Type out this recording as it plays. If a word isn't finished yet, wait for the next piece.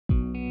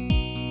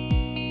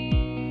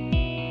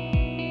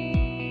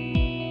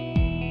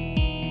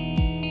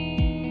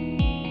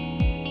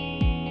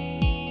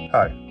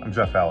Hi, I'm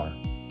Jeff Allor,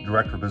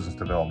 Director of Business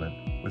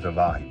Development with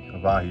Avahi.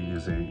 Avahi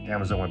is an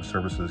Amazon Web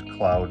Services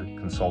cloud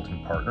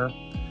consulting partner.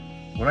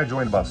 When I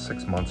joined about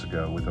 6 months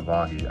ago with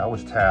Avahi, I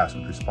was tasked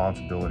with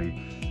responsibility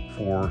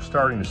for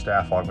starting the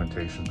staff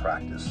augmentation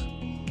practice.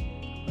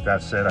 With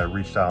that said, I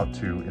reached out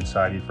to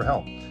Insidea for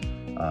help.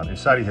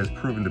 Insidea has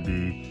proven to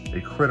be a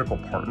critical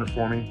partner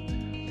for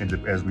me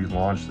as we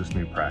launch this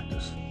new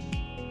practice.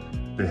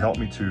 They helped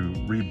me to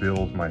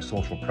rebuild my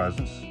social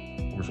presence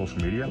over social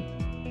media.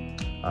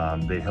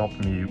 They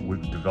helped me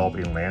develop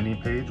a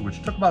landing page,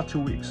 which took about 2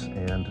 weeks,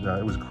 and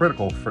it was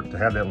critical to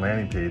have that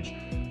landing page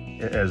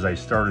as I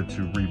started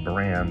to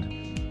rebrand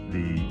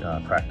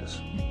the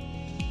practice.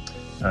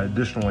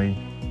 Additionally,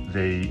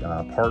 they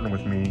partnered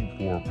with me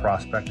for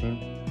prospecting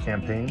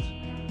campaigns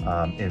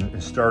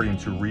and starting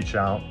to reach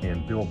out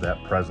and build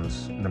that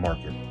presence in the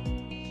market.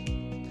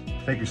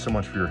 Thank you so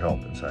much for your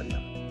help, Insidea.